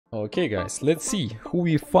Okay guys, let's see who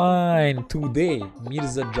we find today.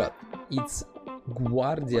 Mirza Jat. It's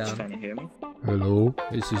Guardian. Can you hear me? Hello,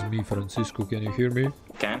 this is me, Francisco. Can you hear me?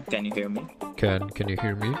 Can you hear me? Can you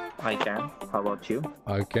hear me? I can. How about you?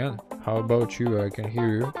 I can. How about you? I can hear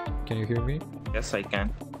you. Can you hear me? Yes, I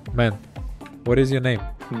can. Man, what is your name?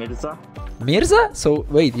 Mirza? Mirza? So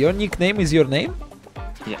wait, your nickname is your name?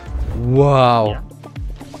 Yeah. Wow. Yeah.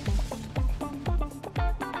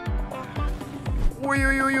 Ой.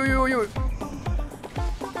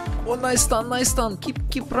 Oh, nice stun.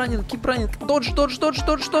 Keep running. Dodge.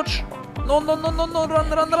 No, run.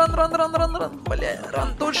 Бля,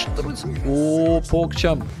 run, dodge. Oh,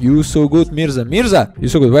 pokcham. You so good, Mirza. You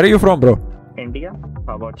so good. Where are you from, bro? India?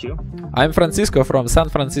 How about you? I'm Francisco from San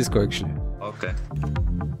Francisco, actually. Okay.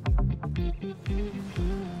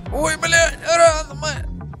 Ой, бля, run, man.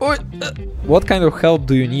 Ой. What kind of help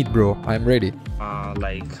do you need, bro? I'm ready.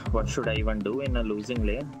 Like, what should I even do in a losing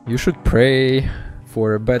lane? You should pray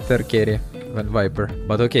for a better carry than Viper.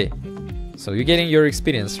 But okay. So you're getting your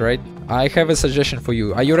experience, right? I have a suggestion for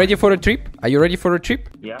you. Are you ready for a trip?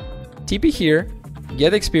 Yeah. TP here.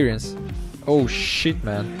 Get experience. Oh shit,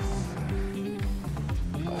 man.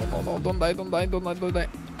 No, don't die.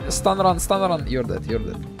 Stun run. You're dead.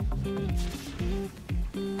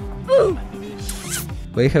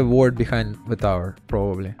 They have ward behind the tower,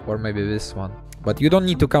 probably. Or maybe this one. But you don't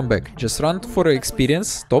need to come back. Just run for experience.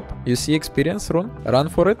 Stop. You see experience, Rune? Run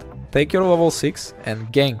for it. Take your level 6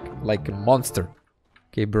 and gank like a monster.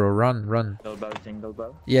 Okay, bro, run. Jingle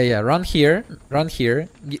bell. Yeah, run here.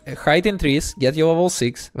 Hide in trees, get your level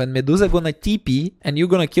 6. When Medusa gonna TP and you're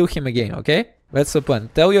gonna kill him again, okay? That's the plan.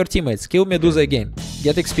 Tell your teammates, kill Medusa again.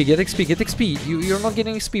 Get XP. You're not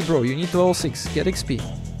getting XP, bro. You need level 6. Get XP.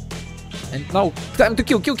 And now, time to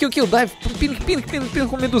kill. Dive. Ping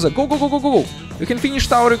Medusa. Go. You can finish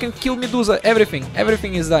tower, you can kill Medusa.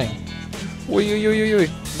 Everything is dying. Ой.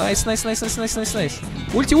 Nice.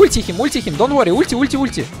 Ulti him. Don't worry.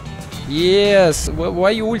 Ulti. Yes.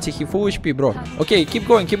 Why you ulti? He full HP, bro. Okay, keep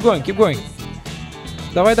going.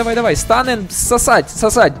 Давай. Stun and сосать.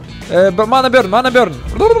 Mana burn.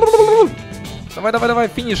 Давай.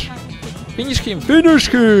 Finish him.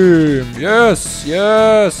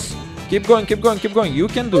 Yes. Keep going. You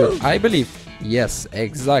can do it. I believe. Yes,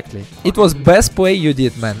 exactly. It was best play you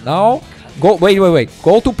did, man. Now, go. Wait.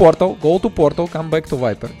 Go to portal. Come back to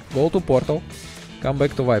Viper.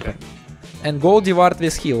 And go Divart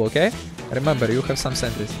this heal, okay? Remember, you have some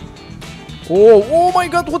sentries. Oh my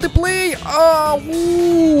god, what a play!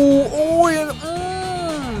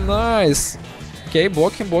 Nice. Okay,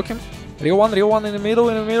 block him. Real one in the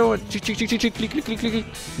middle. Click.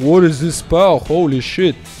 What is this spell? Holy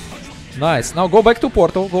shit. Nice. Now go back to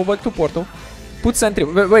portal. Put sentry.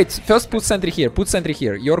 Wait. First put sentry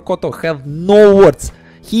here. Your Koto have no words.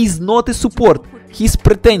 He's not a support. He's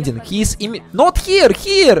pretending. He's not here.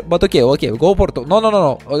 But okay. Go portal.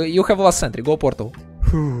 No. You have last sentry. Go portal.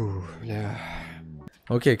 Yeah.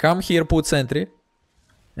 Okay, come here. Put sentry.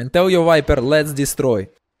 And tell your Viper, let's destroy.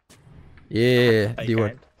 Yeah.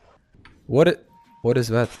 What is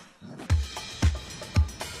that?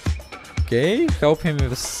 Okay, help him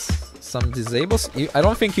with some disables. I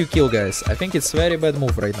don't think you kill, guys. I think it's very bad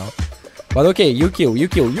move right now. But okay, you kill.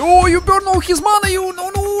 Yo, you burn all his mana, you.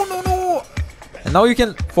 No. And now you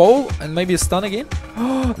can fall and maybe stun again.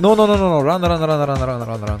 No. Run.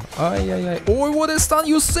 Ay. Oh, what a stun.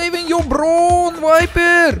 You saving your bro,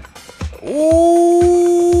 Viper.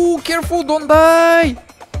 Oh, careful, don't die.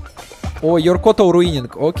 Oh, your Koto ruining.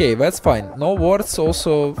 Okay, that's fine. No wards,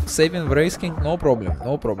 also saving Race King. No problem.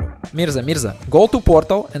 Mirza, go to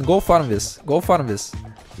portal and go farm this.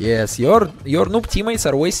 Yes, your noob teammates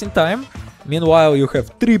are wasting time. Meanwhile, you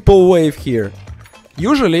have triple wave here.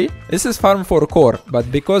 Usually, this is farm for core,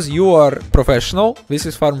 but because you are professional, this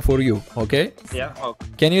is farm for you, okay? Yeah, okay.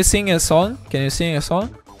 Can you sing a song?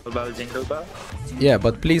 Jingle bell. Yeah,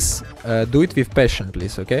 but please do it with passion,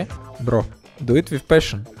 please, okay? Bro, do it with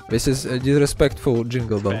passion. This is a disrespectful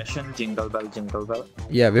jingle bell. Passion, jingle bell.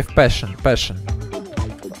 Yeah, with passion.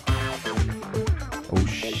 Oh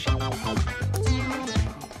shit.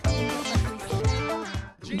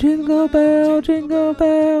 Jingle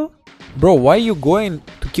bell. Bro, why are you going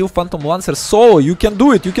to kill Phantom Lancer solo? You can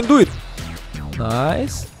do it.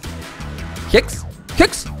 Nice. Hex.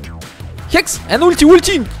 And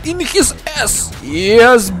ulti in his ass.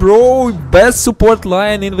 Yes, bro. Best support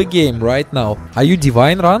line in the game right now. Are you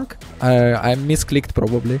divine rank? I misclicked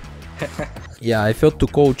probably. Yeah, I thought to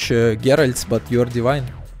coach Heralds, but you're divine.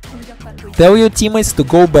 Tell your teammates to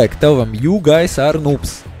go back. Tell them you guys are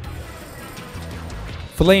noobs.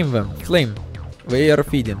 Flame them. They are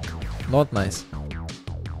feeding. Not nice.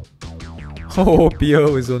 Oh,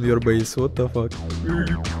 PO is on your base, what the fuck?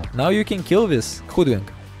 Now you can kill this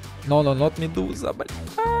Hoodwink. No, no, not Medusa, but...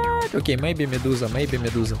 Okay, maybe Medusa,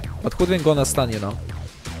 But Hoodwink gonna stun you now.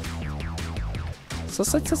 So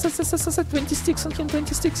 20 sticks on him,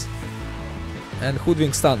 20 sticks. And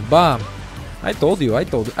Hoodwink stun, bam! I told you.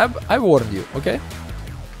 I warned you, okay?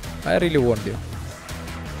 I really warned you.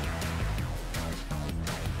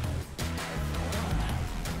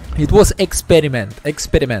 It was experiment,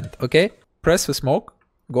 okay? Press the smoke,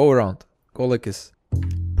 go around, go like this.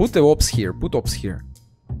 Put the ops here,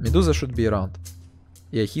 Medusa should be around.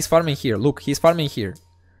 Yeah, he's farming here, look, he's farming here.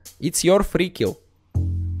 It's your free kill.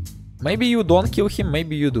 Maybe you don't kill him,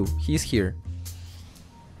 maybe you do. He's here.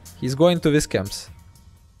 He's going to these camps.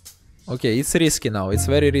 Okay, it's risky now, it's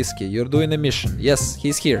very risky. You're doing a mission. Yes,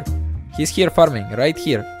 he's here. He's here farming, right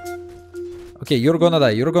here. Okay, you're gonna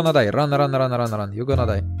die. Run. You're gonna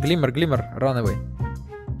die. Glimmer, run away.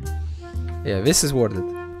 Yeah, this is worth it.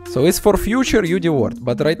 So it's for future you reward,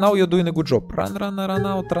 but right now you're doing a good job. Run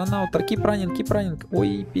out. Keep running.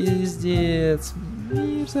 Ой, пиздец.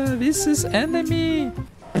 Mirza, this is enemy.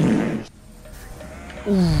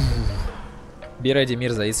 Be ready,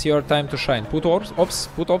 Mirza. It's your time to shine. Put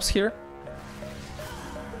ops here.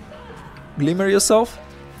 Glimmer yourself.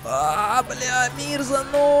 Bля, Mirza,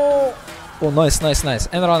 no. Oh, nice.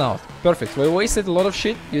 And run out. Perfect. We wasted a lot of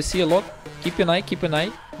shit. You see a lot. Keep an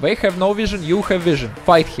eye. They have no vision, you have vision.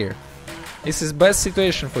 Fight here. This is best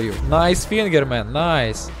situation for you. Nice finger, man.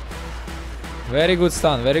 Nice. Very good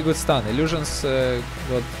stun. Illusions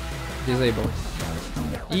got disabled.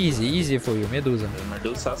 Easy for you, Medusa.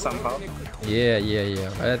 Medusa somehow. Yeah.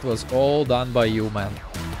 That was all done by you, man.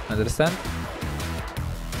 Understand?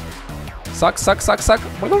 Suck.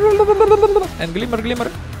 And glimmer.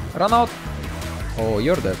 Run out. Oh,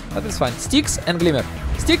 you're dead. That is fine. Sticks and glimmer.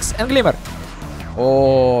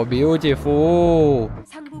 Oh, beautiful.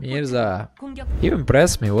 Mirza. You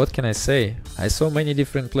impressed me, what can I say? I saw many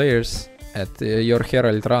different players at your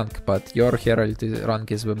Herald rank, but your Herald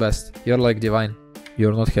rank is the best. You're like divine.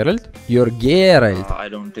 You're not Herald? You're Geralt. I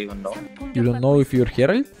don't even know. You don't know if you're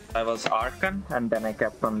Herald? I was Archon and then I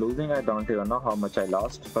kept on losing. I don't even know how much I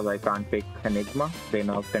lost because I can't pick Enigma. They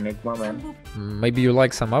nerfed Enigma, man. Maybe you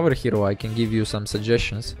like some other hero, I can give you some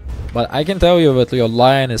suggestions. But I can tell you that your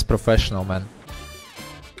Lion is professional, man.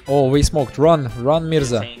 Oh, we smoked. Run,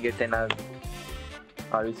 Mirza.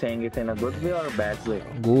 Are you saying it in a good way or a bad way?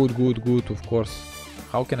 Good, of course.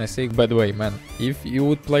 How can I say bad way, man? If you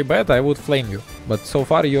would play bad, I would flame you. But so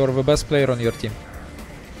far, you're the best player on your team.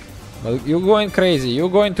 But you're going crazy. You're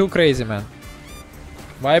going too crazy, man.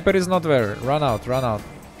 Viper is not there. Run out.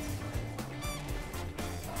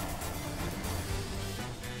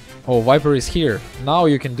 Oh, Viper is here. Now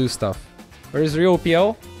you can do stuff. Where is real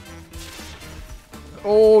PL?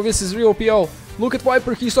 Oh, this is real PL. Look at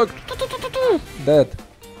Viper. He sucked. Dead.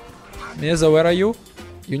 Mirza, where are you?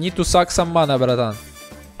 You need to suck some mana, bratan.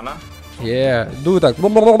 Mana? Yeah, do that.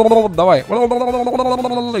 Давай.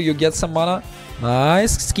 You get some mana.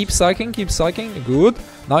 Nice. Keep sucking. Good.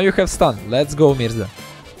 Now you have stun. Let's go, Mirza.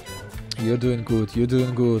 You're doing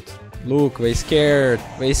good. Look, they scared.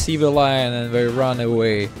 They see the lion and they run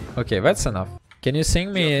away. Okay, that's enough. Can you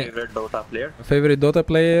sing me... Your favorite Dota player? Favorite Dota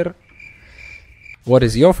player? What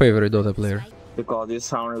is your favorite Dota player? Because you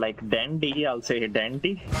sound like Dendi, I'll say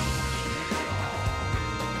Dendi.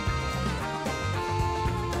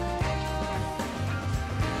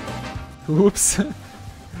 Oops.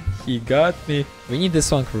 He got me. We need a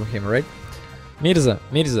song from him, right? Mirza.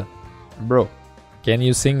 Bro, can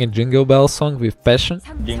you sing a Jingle Bell song with passion?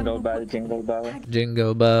 Jingle bell. Jingle bell,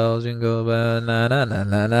 na na na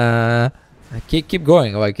na na. Keep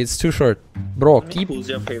going, like it's too short. Bro, keep... Who's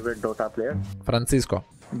your favorite Dota player? Francisco.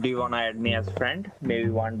 Do you wanna add me as friend? Maybe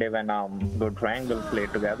one day when good rank we'll play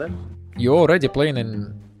together. You already playing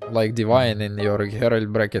in like Divine in your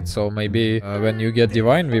Herald bracket, so maybe when you get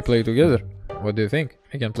Divine we play together. What do you think?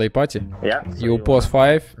 We can play party. Yeah. So you pause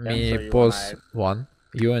 5, me pause 1.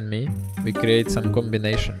 You and me, we create some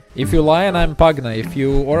combination. If you Lion, I'm Pugna. If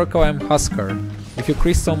you Oracle, I'm Husker. If you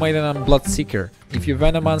Crystal Maiden, I'm Bloodseeker. If you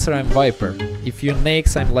Venomancer, I'm Viper. If you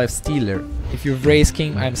Nax, I'm Life Stealer. If you Race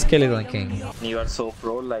King, I'm Skeleton King. You are so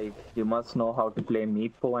pro, like, you must know how to play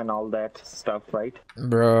Meepo and all that stuff, right?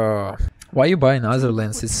 Bro, why you buying other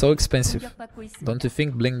lens? It's so expensive. Don't you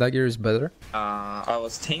think Blink Dagger is better? I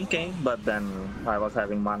was thinking, but then I was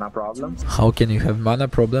having mana problems. How can you have mana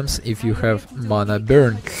problems if you have mana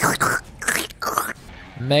burn?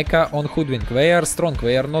 Mecha on Hoodwink. They are strong,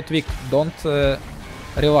 they are not weak. Don't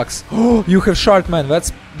relax. Oh, you have Shark, man.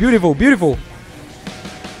 That's beautiful.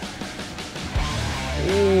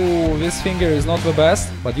 Ooh, this finger is not the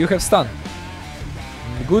best, but you have stun.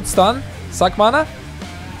 Good stun. Suck mana.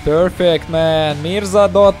 Perfect, man. Mirza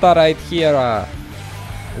Dota right here.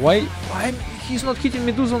 Why? He's not hitting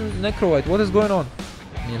Medusa on Necrovite. What is going on?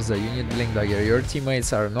 Mirza, you need Blink Dagger. Your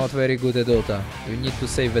teammates are not very good at Dota. You need to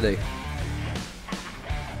save the day.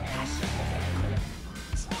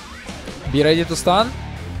 Be ready to stun.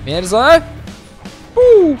 Mirza.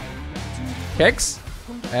 Woo! Hex.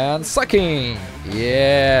 And sucking.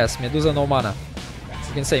 Yes, Medusa no mana.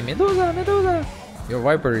 You can say Medusa, Medusa. Your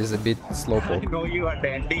Viper is a bit slowpoke. I know you are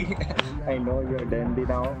Dendi. I know you're Dendi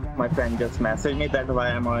now. My friend just messaged me, that's why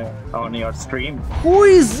I'm on your stream. Who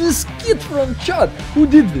is this kid from chat? Who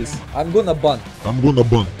did this? I'm gonna ban.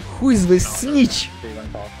 Who is this snitch?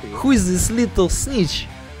 Who is this little snitch?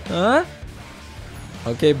 Huh?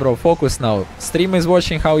 Okay, bro, focus now. Stream is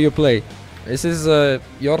watching how you play. This is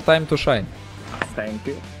your time to shine. Thank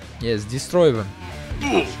you. Yes, destroy them.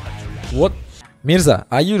 What? Mirza,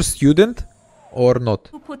 are you a student or not?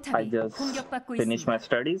 I just finished my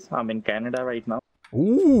studies. I'm in Canada right now.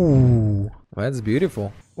 Ooh, that's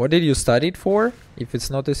beautiful. What did you study it for, if it's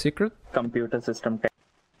not a secret? Computer system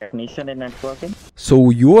technician in networking. So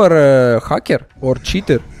you are a hacker or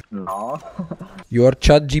cheater? No. You are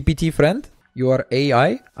chat GPT friend? You are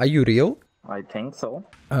AI? Are you real? I think so.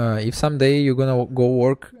 If someday you're gonna go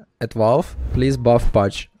work at Valve, please buff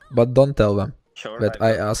Pudge. But don't tell them that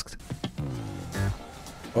I asked.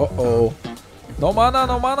 Uh-oh. No mana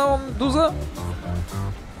on Duza.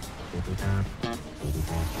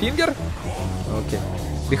 Finger? Okay.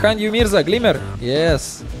 Behind you, Mirza, Glimmer.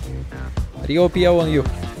 Yes. Rio PL on you.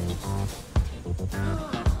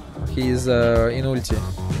 He is in ulti,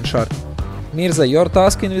 in shard. Mirza, your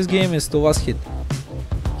task in this game is to last hit.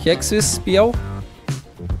 Hex with PL.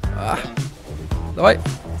 Давай.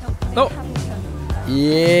 No.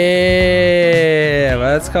 Yeah,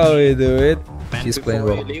 that's how we do it. He's playing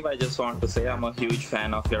well. Before I leave, I just want to say I'm a huge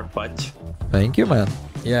fan of your pudge. Thank you, man.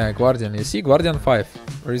 Yeah, Guardian. You see, Guardian 5.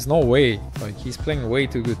 There is no way. Like, he's playing way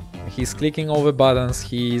too good. He's clicking all the buttons.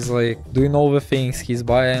 He's like doing all the things. He's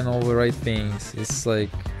buying all the right things. It's like,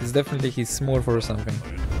 it's definitely he's smooth or something.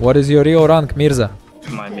 What is your real rank, Mirza?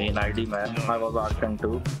 My main ID, man. I was Arcan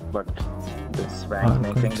 2, but this rank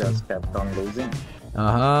making just kept on losing.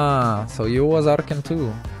 Aha, so you was Arcan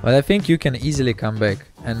too. But I think you can easily come back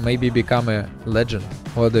and maybe become a legend.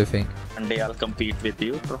 What do you think? One day I'll compete with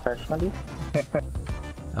you professionally.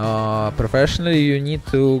 Professionally you need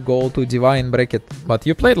to go to Divine bracket. But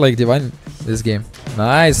you played like Divine this game.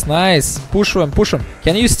 Nice, nice. Push him, push him.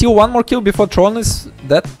 Can you steal one more kill before Tron is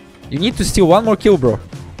dead? You need to steal one more kill, bro.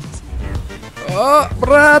 Oh,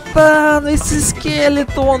 bratan, this is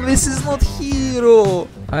skeleton, this is not hero.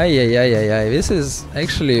 Ay, this is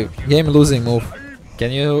actually game losing move.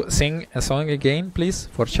 Can you sing a song again, please,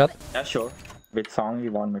 for chat? Yeah, sure. Which song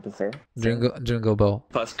you want me to say? Jingle Bell.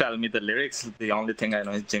 First tell me the lyrics. The only thing I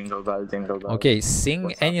know is Jingle Bell, Jingle Bell. Okay,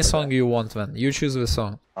 sing any song you want, man. You choose the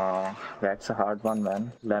song. That's a hard one,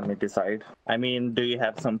 man. Let me decide. I mean, do you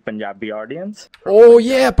have some Punjabi audience? Oh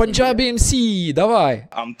yeah, Punjabi MC, давай.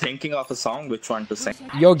 I'm thinking of a song. Which one to sing?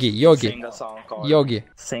 Yogi. Sing a song called Yogi.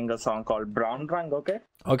 Sing a song called Brown Rang, okay?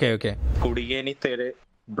 Okay. कुड़िये नी तेरे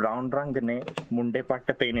brown रंग ने मुंडे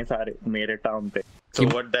पट्ट पे ने सारे मेरे town पे. So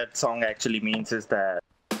what that song actually means is that